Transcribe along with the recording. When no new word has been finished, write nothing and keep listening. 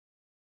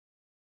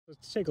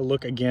Let's take a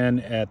look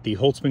again at the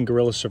Holtzman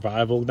Gorilla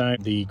Survival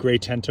knife, the Gray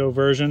Tento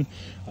version.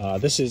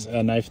 This is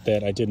a knife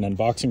that I did an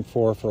unboxing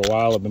for a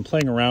while. I've been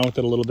playing around with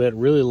it a little bit.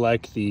 Really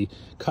like the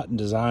cut and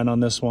design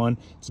on this one.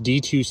 It's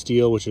D2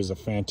 steel, which is a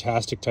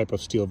fantastic type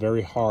of steel,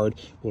 very hard,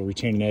 will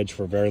retain an edge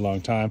for a very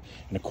long time.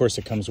 And of course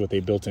it comes with a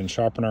built-in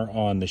sharpener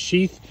on the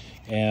sheath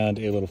and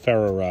a little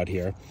ferro rod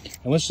here.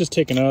 And let's just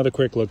take another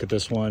quick look at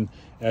this one.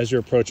 As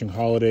you're approaching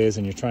holidays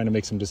and you're trying to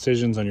make some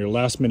decisions on your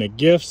last minute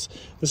gifts,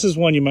 this is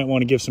one you might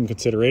want to give some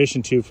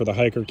consideration to for the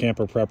hiker,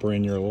 camper, prepper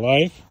in your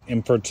life.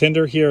 And for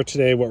tinder here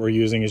today, what we're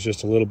using is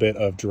just a little bit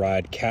of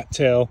dried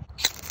cattail.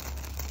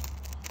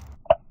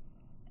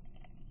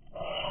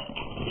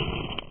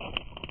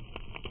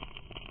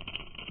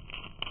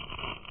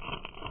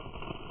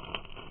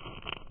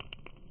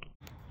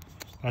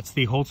 That's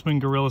the Holtzman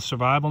Gorilla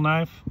Survival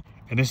knife.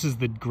 And this is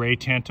the Gray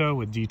Tento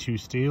with D2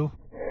 steel.